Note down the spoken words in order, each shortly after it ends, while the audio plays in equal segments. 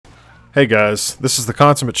Hey guys, this is the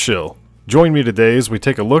Consummate Shill. Join me today as we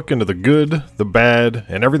take a look into the good, the bad,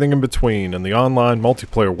 and everything in between in the online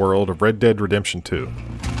multiplayer world of Red Dead Redemption 2.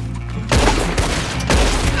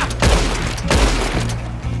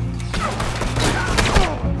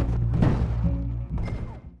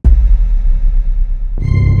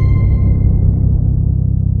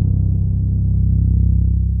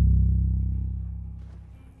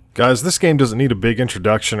 Guys, this game doesn't need a big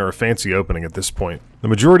introduction or a fancy opening at this point. The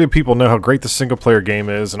majority of people know how great the single-player game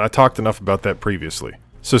is, and I talked enough about that previously.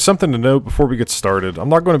 So something to note before we get started, I'm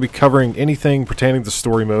not going to be covering anything pertaining to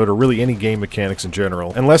story mode or really any game mechanics in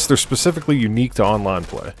general, unless they're specifically unique to online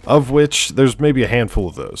play, of which there's maybe a handful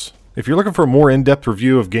of those. If you're looking for a more in-depth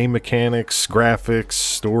review of game mechanics, graphics,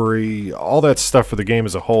 story, all that stuff for the game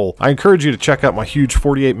as a whole, I encourage you to check out my huge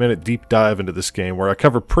 48-minute deep dive into this game where I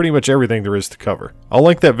cover pretty much everything there is to cover. I'll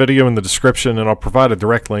link that video in the description and I'll provide a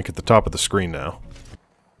direct link at the top of the screen now.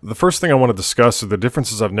 The first thing I want to discuss are the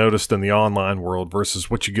differences I've noticed in the online world versus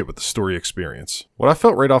what you get with the story experience. What I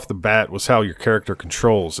felt right off the bat was how your character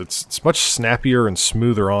controls. It's much snappier and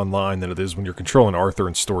smoother online than it is when you're controlling Arthur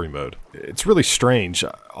in story mode. It's really strange.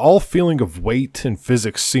 All feeling of weight and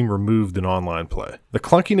physics seem removed in online play. The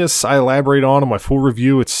clunkiness I elaborate on in my full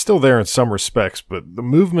review, it's still there in some respects, but the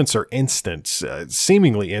movements are instant,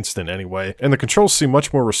 seemingly instant anyway, and the controls seem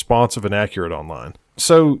much more responsive and accurate online.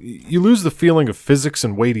 So, you lose the feeling of physics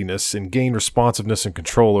and weightiness and gain responsiveness and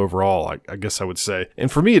control overall, I guess I would say. And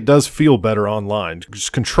for me, it does feel better online,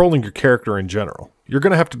 just controlling your character in general. You're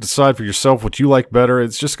going to have to decide for yourself what you like better.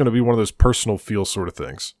 It's just going to be one of those personal feel sort of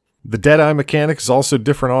things. The dead-eye mechanic is also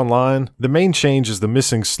different online. The main change is the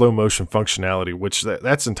missing slow motion functionality, which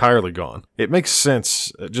that's entirely gone. It makes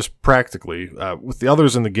sense, just practically. With the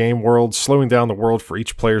others in the game world, slowing down the world for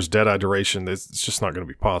each player's dead-eye duration, it's just not going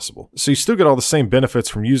to be possible. So you still get all the same benefits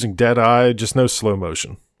from using dead-eye, just no slow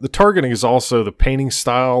motion. The targeting is also the painting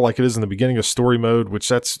style like it is in the beginning of story mode, which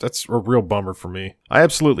that's a real bummer for me. I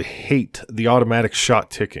absolutely hate the automatic shot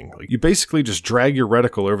ticking. You basically just drag your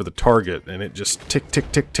reticle over the target and it just tick,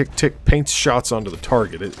 tick, tick, tick, tick, paints shots onto the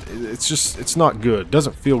target. It's not good. It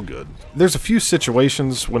doesn't feel good. There's a few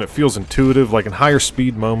situations when it feels intuitive, like in higher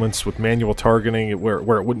speed moments with manual targeting where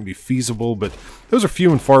it wouldn't be feasible, but those are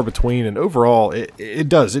few and far between, and overall, it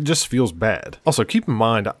just feels bad. Also, keep in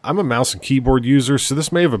mind, I'm a mouse and keyboard user, so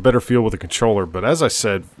this may have a better feel with a controller, but as I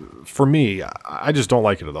said, for me, I just don't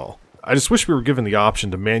like it at all. I just wish we were given the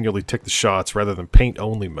option to manually tick the shots rather than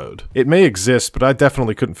paint-only mode. It may exist, but I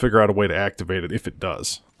definitely couldn't figure out a way to activate it if it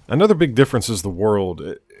does. Another big difference is the world.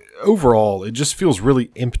 Overall, it just feels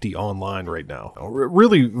really empty online right now.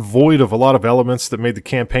 Really void of a lot of elements that made the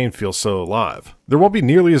campaign feel so alive. There won't be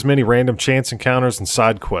nearly as many random chance encounters and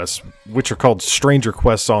side quests, which are called stranger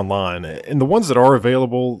quests online, and the ones that are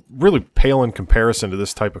available really pale in comparison to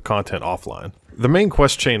this type of content offline. The main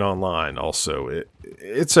quest chain online, also,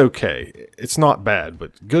 it's okay. It's not bad,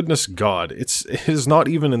 but goodness God, it is not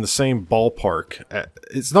even in the same ballpark.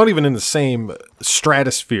 It's not even in the same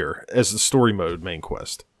stratosphere as the story mode main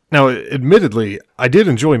quest. Now, admittedly, I did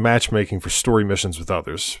enjoy matchmaking for story missions with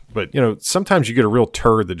others, but, sometimes you get a real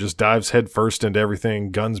turd that just dives headfirst into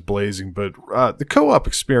everything, guns blazing, but the co-op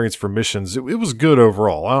experience for missions, it was good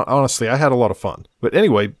overall. Honestly, I had a lot of fun. But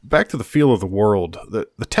anyway, back to the feel of the world.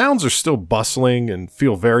 The towns are still bustling and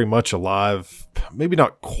feel very much alive. Maybe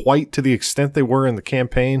not quite to the extent they were in the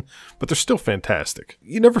campaign, but they're still fantastic.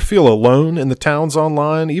 You never feel alone in the towns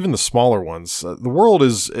online, even the smaller ones. The world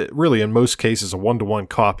is really, in most cases, a one-to-one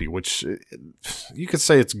copy, which you could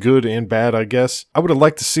say it's good and bad, I guess. I would have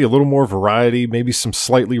liked to see a little more variety, maybe some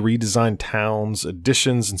slightly redesigned towns,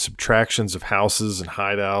 additions and subtractions of houses and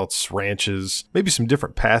hideouts, ranches, maybe some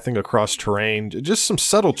different pathing across terrain, just some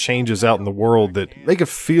subtle changes out in the world that make it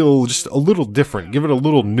feel just a little different, give it a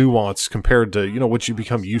little nuance compared to, what you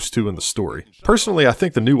become used to in the story. Personally, I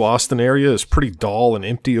think the New Austin area is pretty dull and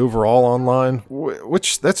empty overall online,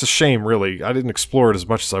 which that's a shame, really. I didn't explore it as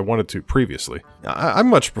much as I wanted to previously. I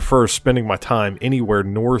much prefer spending my time anywhere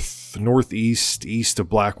northeast, east of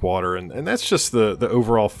Blackwater, and that's just the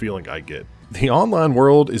overall feeling I get. The online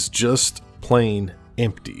world is just plain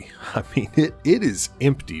empty. I mean, it is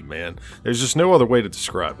empty, man. There's just no other way to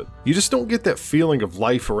describe it. You just don't get that feeling of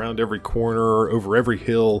life around every corner, over every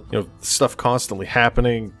hill, stuff constantly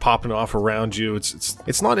happening, popping off around you.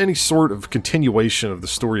 It's not any sort of continuation of the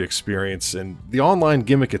story experience, and the online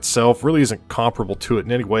gimmick itself really isn't comparable to it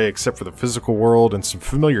in any way except for the physical world and some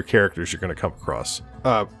familiar characters you're going to come across.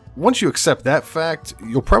 Once you accept that fact,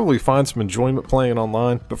 you'll probably find some enjoyment playing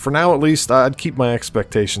online, but for now at least, I'd keep my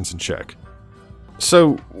expectations in check.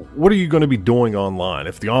 So, what are you going to be doing online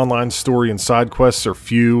if the online story and side quests are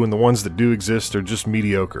few and the ones that do exist are just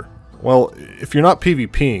mediocre? Well, if you're not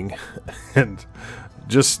PvPing, and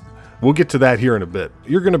just... we'll get to that here in a bit.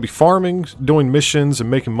 You're going to be farming, doing missions, and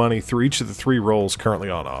making money through each of the 3 roles currently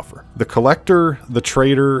on offer. The Collector, the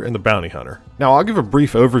Trader, and the Bounty Hunter. Now, I'll give a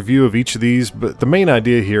brief overview of each of these, but the main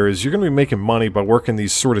idea here is you're going to be making money by working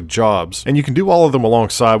these sort of jobs, and you can do all of them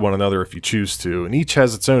alongside one another if you choose to, and each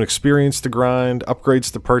has its own experience to grind,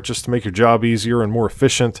 upgrades to purchase to make your job easier and more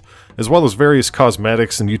efficient, as well as various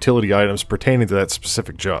cosmetics and utility items pertaining to that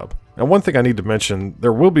specific job. Now, one thing I need to mention,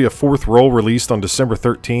 there will be a 4th role released on December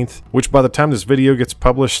 13th, which by the time this video gets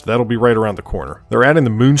published, that'll be right around the corner. They're adding the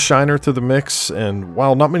Moonshiner to the mix, and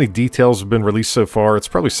while not many details have been released so far, it's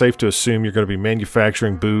probably safe to assume you're going to be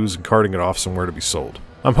manufacturing booze and carting it off somewhere to be sold.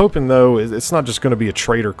 I'm hoping, though, it's not just going to be a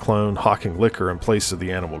trader clone hawking liquor in place of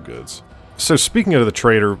the animal goods. So speaking of the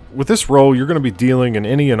trader, with this role you're going to be dealing in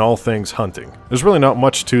any and all things hunting. There's really not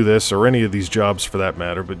much to this, or any of these jobs for that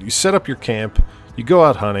matter, but you set up your camp, you go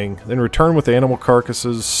out hunting, then return with animal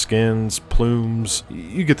carcasses, skins, plumes,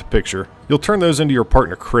 you get the picture. You'll turn those into your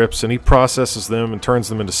partner Crips, and he processes them and turns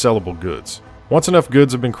them into sellable goods. Once enough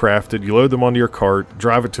goods have been crafted, you load them onto your cart,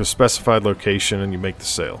 drive it to a specified location, and you make the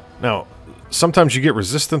sale. Now, sometimes you get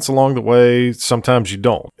resistance along the way, sometimes you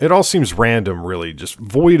don't. It all seems random, really, just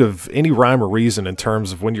void of any rhyme or reason in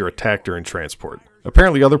terms of when you're attacked during transport.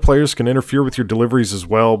 Apparently other players can interfere with your deliveries as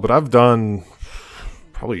well, but I've done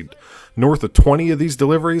probably north of 20 of these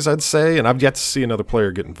deliveries, I'd say, and I've yet to see another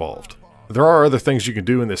player get involved. There are other things you can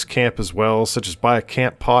do in this camp as well, such as buy a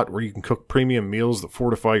camp pot where you can cook premium meals that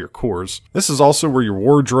fortify your cores. This is also where your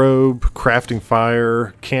wardrobe, crafting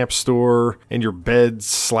fire, camp store, and your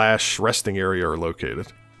bed/resting area are located.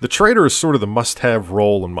 The trader is sort of the must-have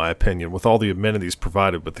role in my opinion, with all the amenities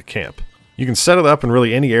provided with the camp. You can set it up in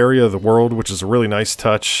really any area of the world, which is a really nice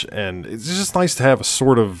touch, and it's just nice to have a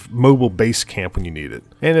sort of mobile base camp when you need it.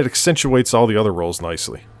 And it accentuates all the other roles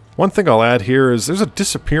nicely. One thing I'll add here is there's a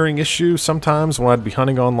disappearing issue sometimes when I'd be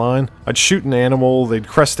hunting online. I'd shoot an animal, they'd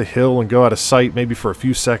crest a hill and go out of sight maybe for a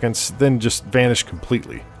few seconds, then just vanish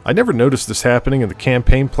completely. I never noticed this happening in the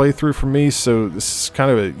campaign playthrough for me, so this is kind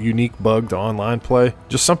of a unique bug to online play.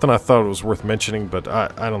 Just something I thought was worth mentioning, but I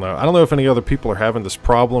don't know. I don't know if any other people are having this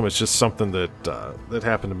problem. It's just something that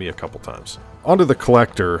happened to me a couple times. Onto the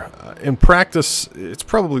Collector. In practice, it's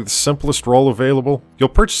probably the simplest role available. You'll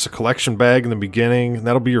purchase a collection bag in the beginning, and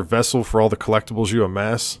that'll be your vessel for all the collectibles you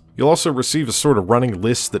amass. You'll also receive a sort of running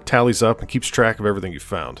list that tallies up and keeps track of everything you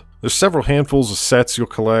found. There's several handfuls of sets you'll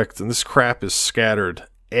collect, and this crap is scattered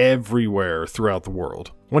everywhere throughout the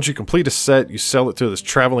world. Once you complete a set, you sell it to this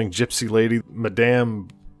traveling gypsy lady, Madame...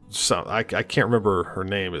 I can't remember her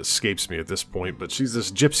name, it escapes me at this point, but she's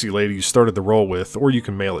this gypsy lady you started the role with, or you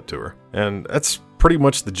can mail it to her. And that's pretty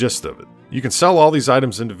much the gist of it. You can sell all these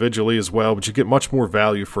items individually as well, but you get much more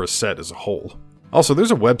value for a set as a whole. Also,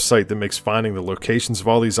 there's a website that makes finding the locations of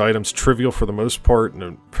all these items trivial for the most part,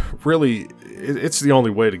 and really, it's the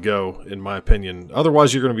only way to go, in my opinion.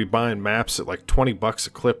 Otherwise, you're going to be buying maps at like 20 bucks a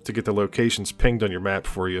clip to get the locations pinged on your map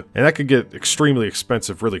for you, and that could get extremely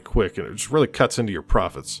expensive really quick, and it just really cuts into your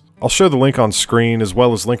profits. I'll show the link on screen, as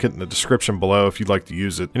well as link it in the description below if you'd like to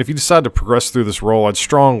use it, and if you decide to progress through this role, I'd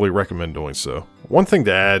strongly recommend doing so. One thing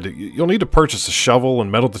to add, you'll need to purchase a shovel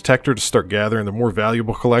and metal detector to start gathering the more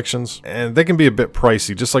valuable collections, and they can be a bit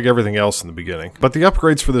pricey, just like everything else in the beginning. But the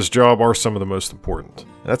upgrades for this job are some of the most important.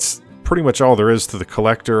 That's pretty much all there is to the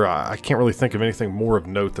Collector. I can't really think of anything more of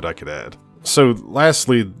note that I could add. So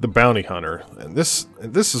lastly, the Bounty Hunter. And this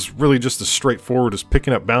is really just as straightforward as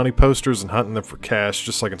picking up bounty posters and hunting them for cash,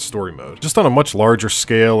 just like in story mode. Just on a much larger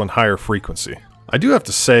scale and higher frequency. I do have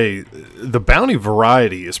to say, the bounty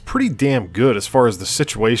variety is pretty damn good as far as the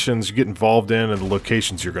situations you get involved in and the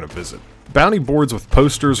locations you're going to visit. Bounty boards with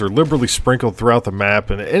posters are liberally sprinkled throughout the map,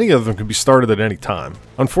 and any of them can be started at any time.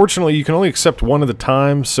 Unfortunately, you can only accept one at a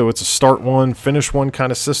time, so it's a start one, finish one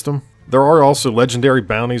kind of system. There are also legendary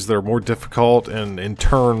bounties that are more difficult and, in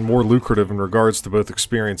turn, more lucrative in regards to both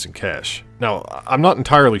experience and cash. Now, I'm not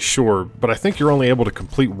entirely sure, but I think you're only able to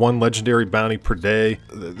complete one legendary bounty per day.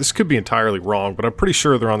 This could be entirely wrong, but I'm pretty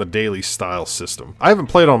sure they're on the daily style system. I haven't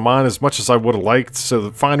played on mine as much as I would have liked, so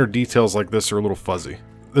the finer details like this are a little fuzzy.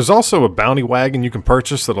 There's also a bounty wagon you can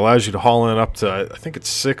purchase that allows you to haul in up to, I think it's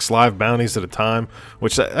 6 live bounties at a time,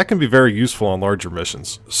 which that can be very useful on larger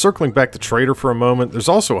missions. Circling back to Trader for a moment, there's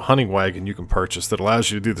also a hunting wagon you can purchase that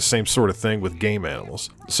allows you to do the same sort of thing with game animals.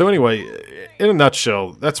 So anyway, in a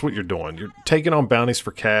nutshell, that's what you're doing. You're taking on bounties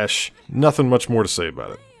for cash, nothing much more to say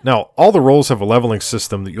about it. Now, all the roles have a leveling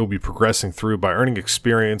system that you'll be progressing through by earning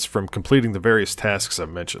experience from completing the various tasks I've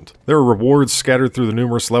mentioned. There are rewards scattered through the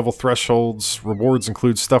numerous level thresholds. Rewards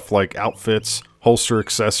include stuff like outfits, holster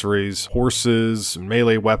accessories, horses,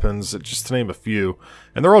 melee weapons, just to name a few,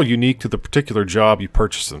 and they're all unique to the particular job you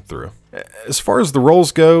purchase them through. As far as the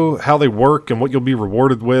roles go, how they work, and what you'll be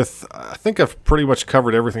rewarded with, I think I've pretty much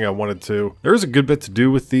covered everything I wanted to. There is a good bit to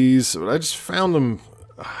do with these, but I just found them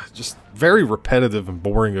just very repetitive and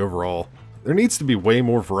boring overall. There needs to be way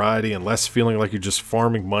more variety and less feeling like you're just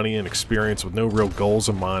farming money and experience with no real goals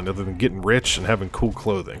in mind other than getting rich and having cool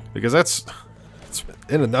clothing. Because that's,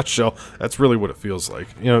 in a nutshell, that's really what it feels like.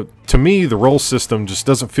 You know, to me, the role system just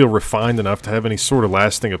doesn't feel refined enough to have any sort of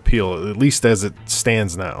lasting appeal, at least as it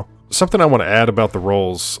stands now. Something I want to add about the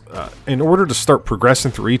roles, in order to start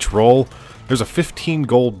progressing through each role, there's a 15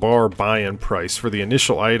 gold bar buy-in price for the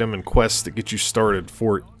initial item and quests that get you started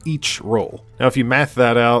for each role. Now if you math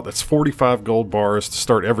that out, that's 45 gold bars to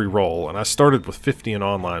start every role, and I started with 50 in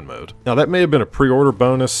online mode. Now that may have been a pre-order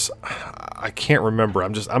bonus, I can't remember,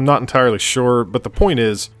 I'm not entirely sure, but the point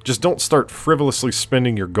is, just don't start frivolously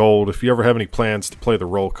spending your gold if you ever have any plans to play the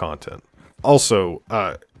role content. Also,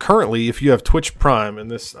 currently, if you have Twitch Prime,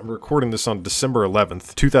 and I'm recording this on December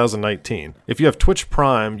 11th, 2019. If you have Twitch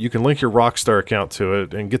Prime, you can link your Rockstar account to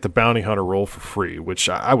it and get the Bounty Hunter role for free, which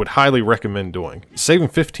I would highly recommend doing. Saving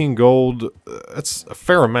 15 gold, that's a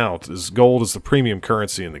fair amount, as gold is the premium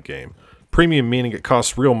currency in the game. Premium meaning it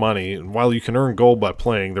costs real money, and while you can earn gold by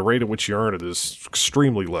playing, the rate at which you earn it is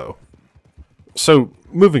extremely low. So,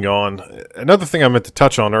 moving on, another thing I meant to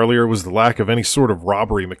touch on earlier was the lack of any sort of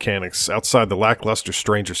robbery mechanics outside the lackluster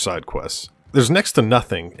stranger side quests. There's next to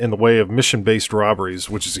nothing in the way of mission-based robberies,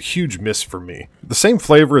 which is a huge miss for me. The same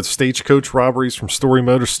flavor of stagecoach robberies from story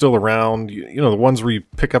mode are still around, you know, the ones where you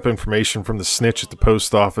pick up information from the snitch at the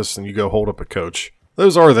post office and you go hold up a coach.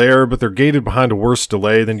 Those are there, but they're gated behind a worse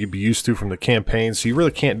delay than you'd be used to from the campaign, so you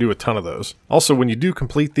really can't do a ton of those. Also, when you do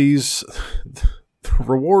complete these,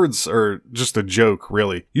 rewards are just a joke,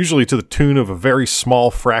 really. Usually to the tune of a very small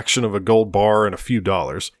fraction of a gold bar and a few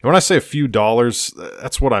dollars. And when I say a few dollars,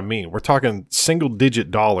 that's what I mean. We're talking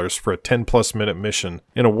single-digit dollars for a 10-plus minute mission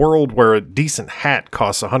in a world where a decent hat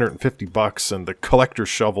costs 150 bucks and the collector's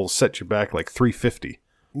shovel set you back like 350.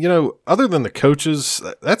 You know, other than the coaches,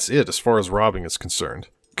 that's it as far as robbing is concerned.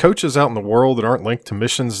 Coaches out in the world that aren't linked to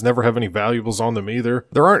missions never have any valuables on them either.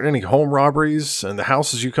 There aren't any home robberies, and the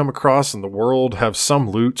houses you come across in the world have some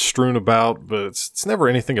loot strewn about, but it's never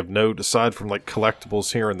anything of note aside from like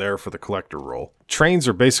collectibles here and there for the collector role. Trains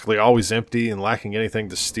are basically always empty and lacking anything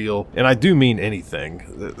to steal, and I do mean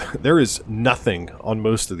anything. There is nothing on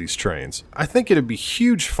most of these trains. I think it'd be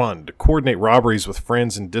huge fun to coordinate robberies with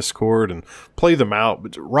friends in Discord and play them out,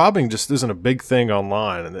 but robbing just isn't a big thing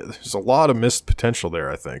online, and there's a lot of missed potential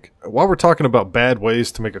there, I think. While we're talking about bad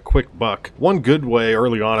ways to make a quick buck, one good way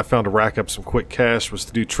early on I found to rack up some quick cash was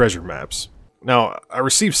to do treasure maps. Now, I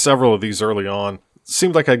received several of these early on.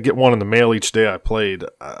 Seemed like I'd get one in the mail each day I played.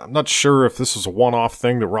 I'm not sure if this was a one-off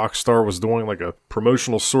thing that Rockstar was doing, like a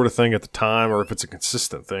promotional sort of thing at the time, or if it's a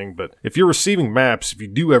consistent thing, but if you're receiving maps, if you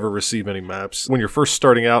do ever receive any maps, when you're first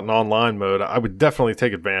starting out in online mode, I would definitely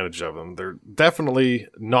take advantage of them. They're definitely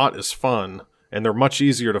not as fun, and they're much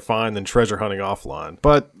easier to find than treasure hunting offline,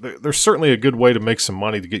 but they're certainly a good way to make some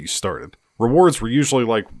money to get you started. Rewards were usually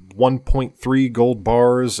like 1.3 gold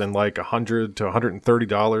bars and like $100 to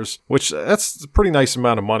 $130, which that's a pretty nice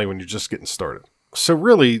amount of money when you're just getting started. So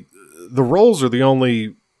really, the roles are the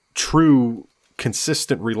only true,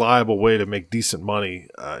 consistent, reliable way to make decent money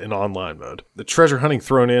in online mode. The treasure hunting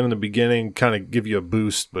thrown in the beginning kind of give you a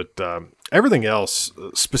boost, but everything else,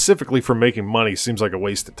 specifically for making money, seems like a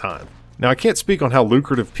waste of time. Now, I can't speak on how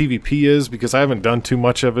lucrative PvP is because I haven't done too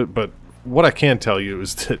much of it, but what I can tell you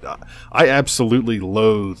is that I absolutely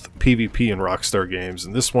loathe PvP in Rockstar games,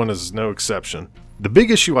 and this one is no exception. The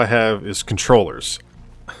big issue I have is controllers.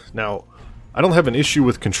 Now, I don't have an issue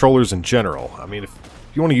with controllers in general. I mean, if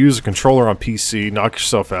you want to use a controller on PC, knock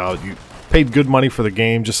yourself out. You paid good money for the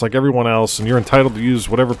game just like everyone else, and you're entitled to use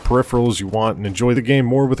whatever peripherals you want and enjoy the game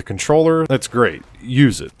more with a controller. That's great.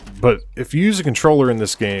 Use it. But if you use a controller in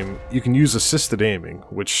this game, you can use assisted aiming,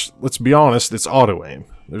 which, let's be honest, it's auto-aim.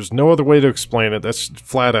 There's no other way to explain it. That's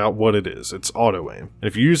flat out what it is. It's auto-aim. And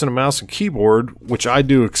if you're using a mouse and keyboard, which I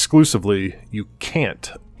do exclusively, you can't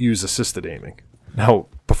use assisted aiming. Now,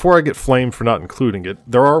 before I get flamed for not including it,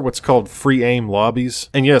 there are what's called free aim lobbies.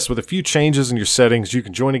 And yes, with a few changes in your settings, you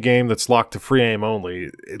can join a game that's locked to free aim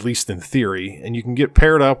only, at least in theory, and you can get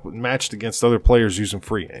paired up and matched against other players using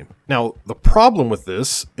free aim. Now, the problem with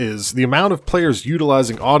this is the amount of players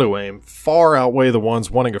utilizing auto aim far outweigh the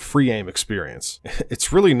ones wanting a free aim experience.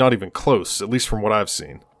 It's really not even close, at least from what I've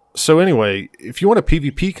seen. So anyway, if you want to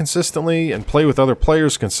PvP consistently and play with other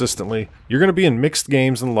players consistently, you're going to be in mixed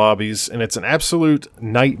games and lobbies, and it's an absolute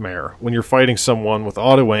nightmare when you're fighting someone with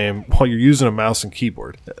auto-aim while you're using a mouse and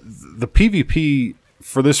keyboard. The PvP,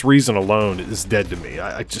 for this reason alone, is dead to me.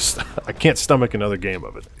 I can't stomach another game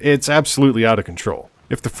of it. It's absolutely out of control.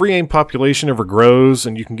 If the free aim population ever grows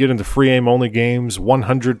and you can get into free aim only games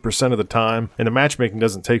 100% of the time and the matchmaking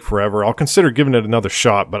doesn't take forever, I'll consider giving it another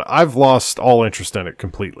shot, but I've lost all interest in it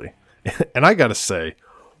completely. And I gotta say,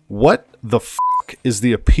 what the f*** is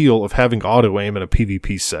the appeal of having auto aim in a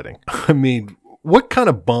PvP setting? I mean, what kind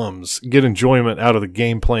of bums get enjoyment out of the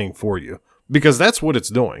game playing for you? Because that's what it's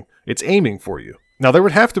doing. It's aiming for you. Now, there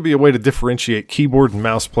would have to be a way to differentiate keyboard and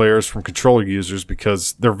mouse players from controller users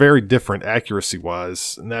because they're very different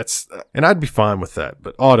accuracy-wise, and I'd be fine with that,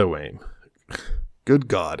 but auto-aim. Good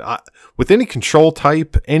God. With any control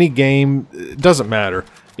type, any game, it doesn't matter.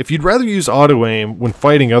 If you'd rather use auto-aim when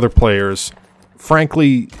fighting other players,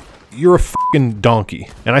 frankly, you're a f***ing donkey.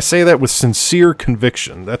 And I say that with sincere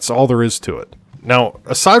conviction. That's all there is to it. Now,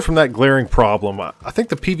 aside from that glaring problem, I think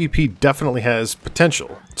the PvP definitely has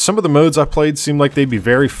potential. Some of the modes I played seem like they'd be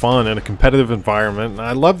very fun in a competitive environment, and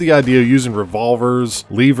I love the idea of using revolvers,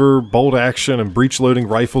 lever, bolt action, and breech-loading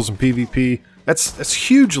rifles in PvP. That's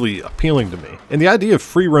hugely appealing to me. And the idea of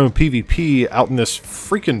free-roam PvP out in this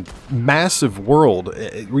freaking massive world,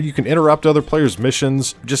 where you can interrupt other players'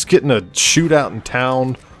 missions, just get in a shootout in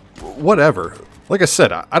town, whatever. Like I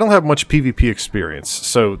said, I don't have much PvP experience,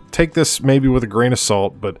 so take this maybe with a grain of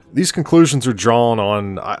salt, but these conclusions are drawn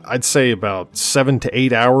on, I'd say, about 7 to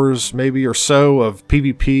 8 hours, maybe, or so of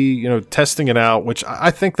PvP, you know, testing it out, which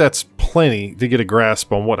I think that's plenty to get a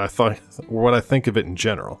grasp on what I think of it in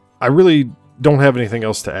general. I really don't have anything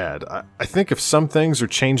else to add. I think if some things are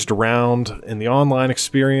changed around in the online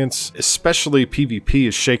experience, especially PvP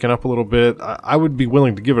is shaken up a little bit, I would be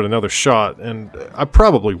willing to give it another shot, and I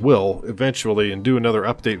probably will eventually and do another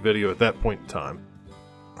update video at that point in time.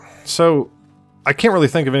 So, I can't really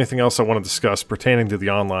think of anything else I want to discuss pertaining to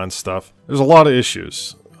the online stuff. There's a lot of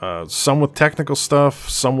issues. Some with technical stuff,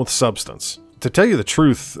 some with substance. To tell you the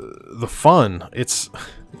truth, the fun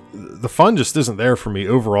just isn't there for me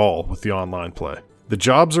overall with the online play. The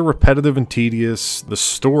jobs are repetitive and tedious. The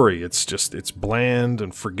story, it's bland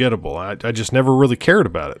and forgettable. I just never really cared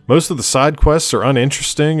about it. Most of the side quests are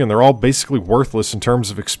uninteresting and they're all basically worthless in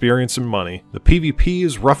terms of experience and money. The PvP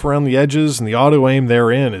is rough around the edges and the auto-aim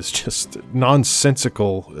therein is just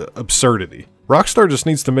nonsensical absurdity. Rockstar just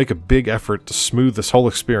needs to make a big effort to smooth this whole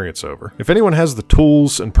experience over. If anyone has the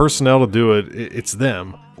tools and personnel to do it, it's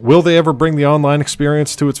them. Will they ever bring the online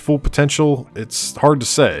experience to its full potential? It's hard to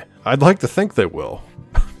say. I'd like to think they will.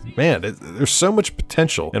 Man, there's so much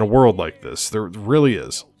potential in a world like this. There really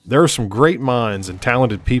is. There are some great minds and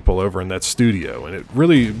talented people over in that studio, and it'd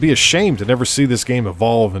really be a shame to never see this game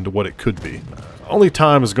evolve into what it could be. Only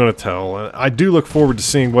time is going to tell, and I do look forward to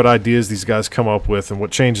seeing what ideas these guys come up with and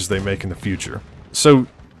what changes they make in the future. So,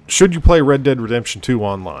 should you play Red Dead Redemption 2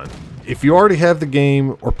 online? If you already have the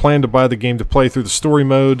game or plan to buy the game to play through the story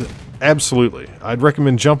mode, absolutely. I'd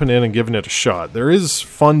recommend jumping in and giving it a shot. There is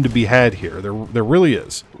fun to be had here. There really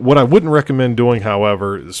is. What I wouldn't recommend doing,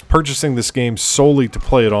 however, is purchasing this game solely to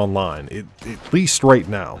play it online, at least right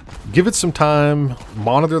now. Give it some time,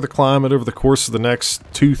 monitor the climate over the course of the next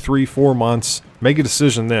 2, 3, 4 months, make a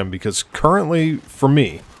decision then, because currently, for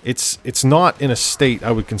me, it's not in a state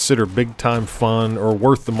I would consider big-time fun or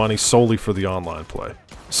worth the money solely for the online play.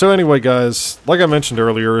 So anyway, guys, like I mentioned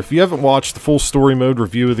earlier, if you haven't watched the full story mode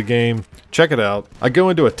review of the game, check it out. I go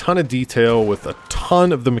into a ton of detail with a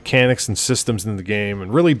ton of the mechanics and systems in the game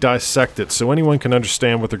and really dissect it so anyone can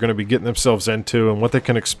understand what they're going to be getting themselves into and what they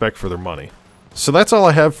can expect for their money. So that's all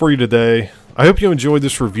I have for you today. I hope you enjoyed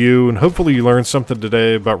this review and hopefully you learned something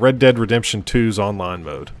today about Red Dead Redemption 2's online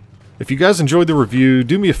mode. If you guys enjoyed the review,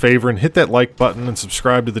 do me a favor and hit that like button and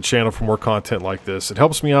subscribe to the channel for more content like this. It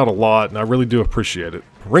helps me out a lot and I really do appreciate it.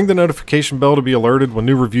 Ring the notification bell to be alerted when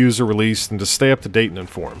new reviews are released and to stay up to date and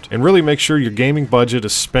informed. And really make sure your gaming budget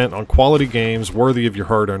is spent on quality games worthy of your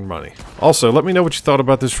hard-earned money. Also, let me know what you thought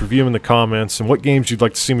about this review in the comments and what games you'd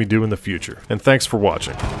like to see me do in the future. And thanks for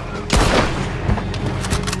watching.